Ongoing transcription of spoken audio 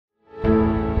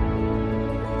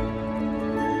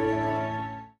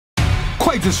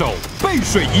刽子手背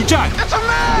水一战， It's a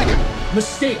mag!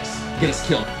 Mistakes get us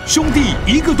killed. 兄弟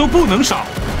一个都不能少。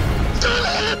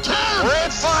 We're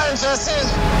fine, Jesse.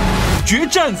 决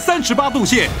战38度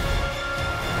线。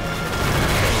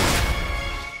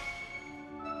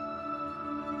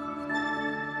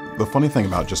 The funny thing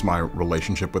about just my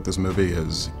relationship with this movie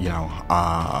is, you know,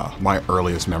 my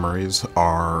earliest memories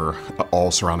are all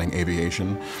surrounding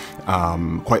aviation.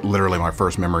 Quite literally, my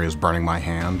first memory is burning my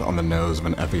hand on the nose of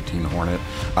an F-18 Hornet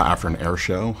after an air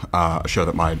show, a show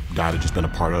that my dad had just been a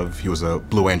part of. He was a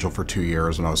Blue Angel for 2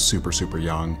 years when I was super, super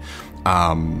young.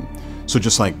 So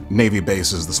just like Navy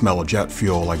bases, the smell of jet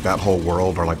fuel, like that whole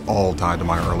world are like all tied to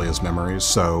my earliest memories.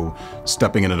 So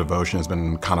stepping into devotion has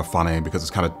been kind of funny because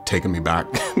it's kind of taken me back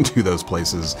to those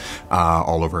places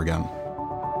all over again.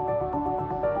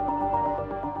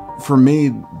 For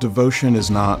me, devotion is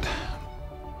not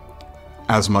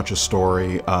as much a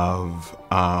story of,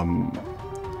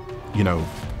 you know,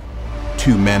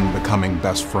 two men becoming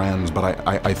best friends, but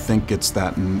I think it's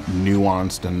that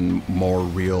nuanced and more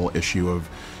real issue of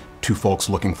two folks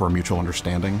looking for a mutual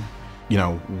understanding. You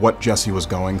know, what Jesse was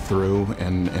going through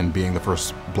and being the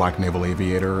first black naval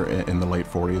aviator in the late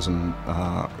 40s and,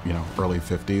 you know, early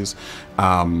 50s.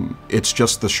 It's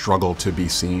just the struggle to be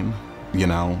seen, you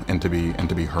know, and to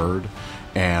be heard.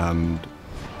 And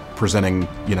presenting,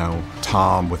 you know,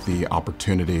 Tom with the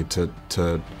opportunity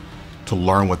to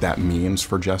learn what that means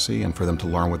for Jesse and for them to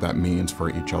learn what that means for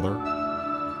each other.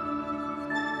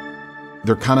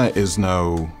 There kind of is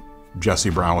no Jesse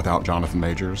Brown without Jonathan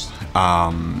Majors.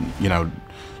 You know,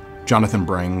 Jonathan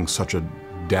brings such a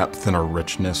depth and a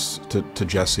richness to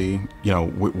Jesse. You know,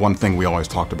 one thing we always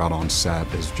talked about on set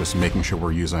is just making sure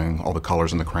we're using all the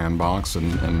colors in the crayon box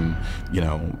and you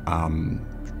know,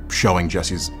 showing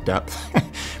Jesse's depth,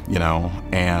 you know,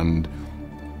 and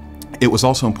it was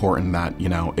also important that, you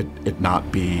know, it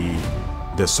not be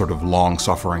this sort of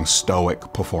long-suffering stoic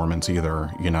performance either,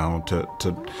 you know,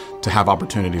 to have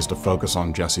opportunities to focus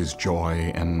on Jesse's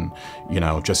joy and, you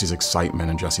know, Jesse's excitement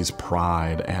and Jesse's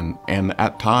pride and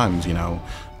at times, you know,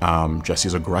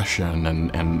 Jesse's aggression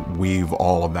and weave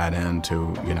all of that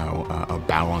into, you know, a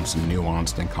balanced and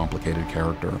nuanced and complicated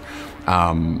character.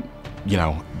 You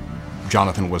know,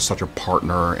 Jonathan was such a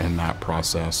partner in that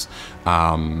process.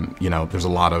 You know, there's a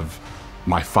lot of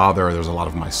my father, there's a lot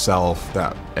of myself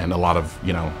and a lot of,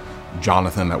 you know,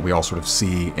 Jonathan that we all sort of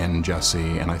see in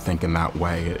Jesse, and I think in that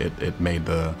way it made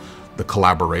the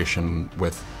collaboration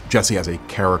with Jesse as a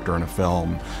character in a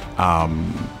film,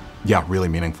 yeah, really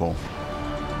meaningful.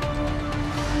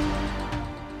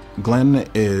 Glenn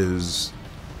is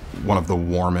one of the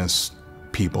warmest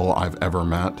people I've ever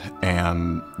met,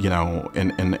 and you know,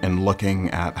 in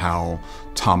looking at how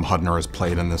Tom Hudner is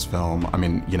played in this film, I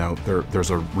mean, you know,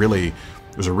 there's a really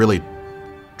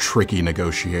tricky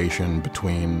negotiation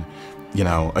between, you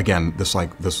know, again, this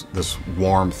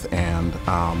warmth and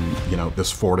you know,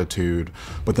 this fortitude,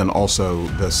 but then also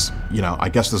this, you know, I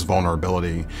guess this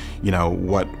vulnerability. You know,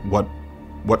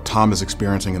 what Tom is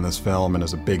experiencing in this film, and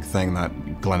is a big thing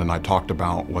that Glenn and I talked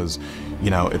about, was, you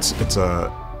know,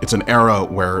 it's an era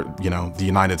where, you know, the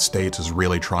United States is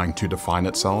really trying to define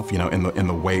itself, you know, in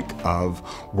the wake of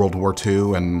World War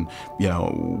II, and, you know,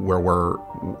 where we're,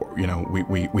 you know,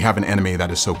 we have an enemy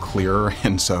that is so clear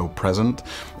and so present.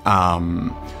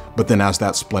 But then as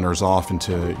that splinters off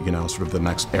into, you know, sort of the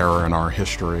next era in our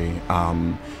history,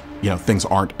 you know, things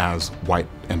aren't as white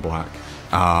and black.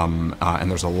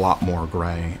 And there's a lot more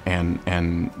gray, and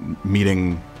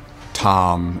meeting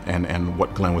Tom and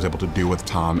what Glenn was able to do with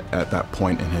Tom at that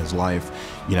point in his life,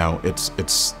 you know, it's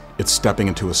stepping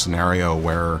into a scenario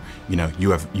where, you know,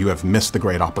 you have missed the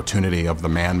great opportunity of the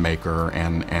man maker,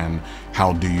 and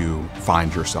how do you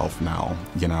find yourself now,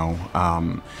 you know?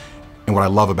 And what I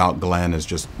love about Glenn is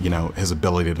just, you know, his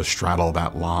ability to straddle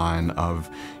that line of,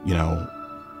 you know,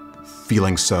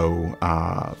 feeling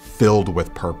so filled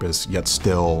with purpose, yet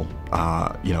still,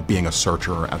 you know, being a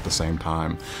searcher at the same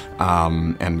time.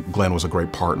 And Glenn was a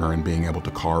great partner in being able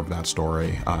to carve that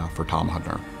story for Tom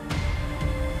Hudner.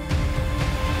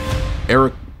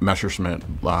 Eric Messerschmidt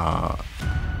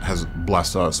has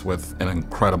blessed us with an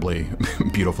incredibly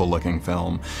beautiful looking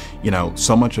film. You know,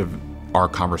 so much of our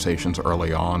conversations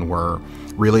early on were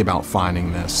really about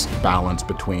finding this balance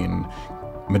between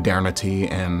modernity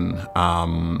and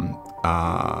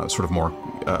sort of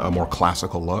a more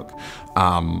classical look.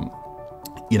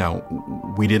 you know,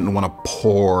 we didn't want to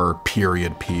pour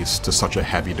period piece to such a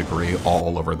heavy degree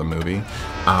all over the movie.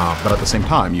 But at the same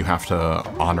time, you have to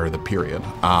honor the period.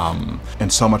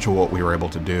 And so much of what we were able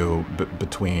to do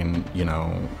between, you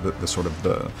know, the sort of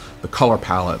the color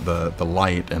palette, the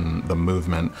light and the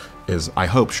movement is, I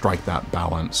hope, strike that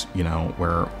balance, you know,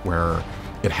 where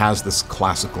it has this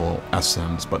classical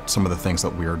essence, but some of the things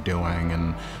that we are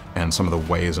doing and some of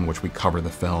the ways in which we cover the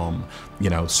film, you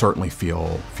know, certainly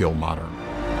feel modern.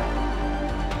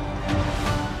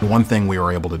 One thing we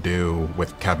were able to do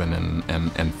with Kevin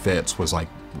and Fitz was like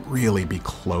really be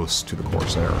close to the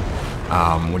Corsair.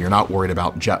 When you're not worried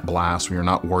about jet blast, when you're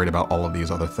not worried about all of these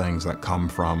other things that come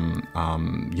from,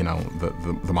 you know,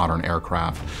 the modern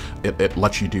aircraft, it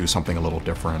lets you do something a little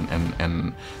different.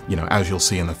 And you know, as you'll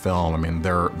see in the film, I mean,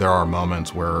 there are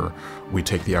moments where we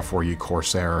take the F-4U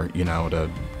Corsair, you know, to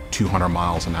 200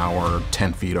 miles an hour,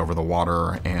 10 feet over the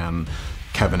water, and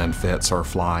Kevin and Fitz are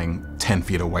flying 10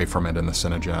 feet away from it in the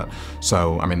Cinejet.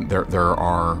 So, I mean, there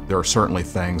are certainly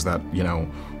things that, you know,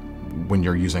 when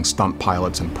you're using stunt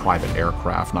pilots and private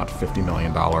aircraft, not $50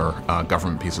 million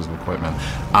government pieces of equipment,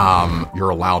 you're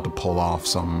allowed to pull off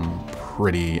some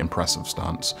pretty impressive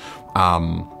stunts.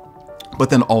 But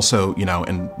then also, you know,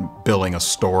 in building a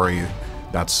story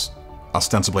that's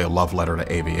ostensibly a love letter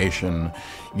to aviation,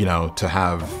 you know, to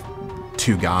have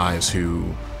two guys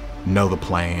who know the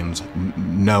planes,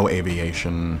 know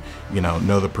aviation, you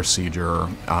know the procedure,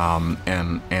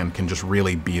 and can just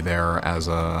really be there as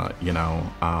a, you know,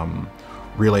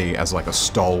 really as like a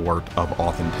stalwart of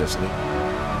authenticity.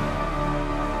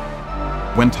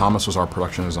 Wynn Thomas was our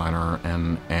production designer,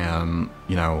 and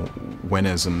you know, Wynn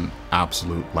is an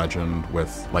absolute legend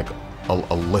with like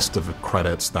a list of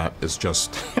credits that is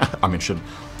just, I mean, should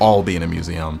all be in a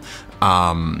museum.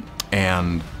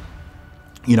 And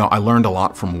you know, I learned a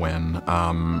lot from Wynn,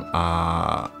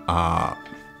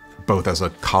 both as a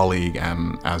colleague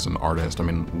and as an artist. I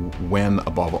mean, Wynn,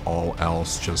 above all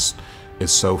else, just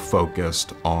is so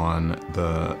focused on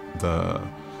the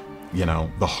you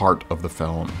know, the heart of the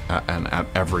film and at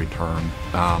every turn.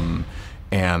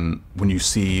 And when you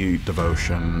see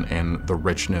Devotion and the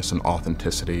richness and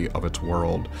authenticity of its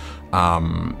world,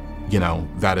 you know,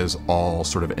 that is all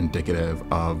sort of indicative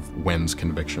of Wynn's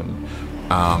conviction.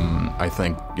 I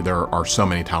think there are so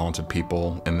many talented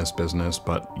people in this business,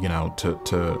 but you know,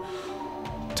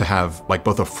 to have like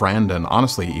both a friend and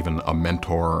honestly even a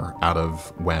mentor out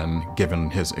of Wynn, given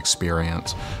his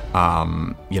experience,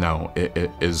 you know, it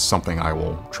is something I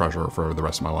will treasure for the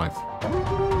rest of my life.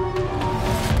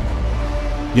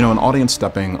 You know, an audience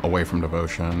stepping away from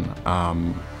Devotion,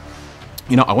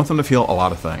 you know, I want them to feel a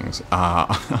lot of things.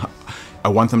 I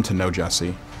want them to know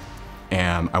Jesse,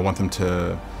 and I want them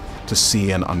to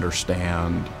see and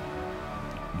understand,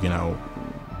 you know,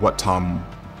 what Tom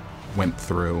went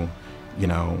through, you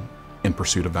know, in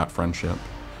pursuit of that friendship.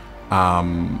 I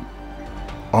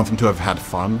want them to have had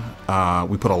fun.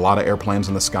 We put a lot of airplanes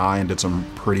in the sky and did some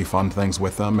pretty fun things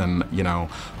with them, and you know,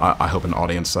 I hope an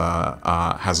audience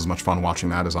has as much fun watching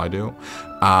that as I do.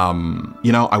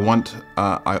 You know, I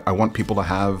want people to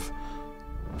have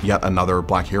yet another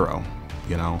black hero.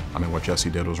 You know, I mean, what Jesse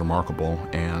did was remarkable,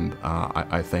 and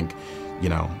I think, you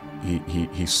know,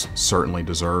 he certainly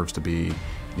deserves to be,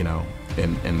 you know,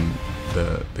 in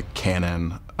the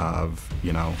canon of,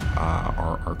 you know,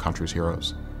 our country's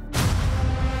heroes.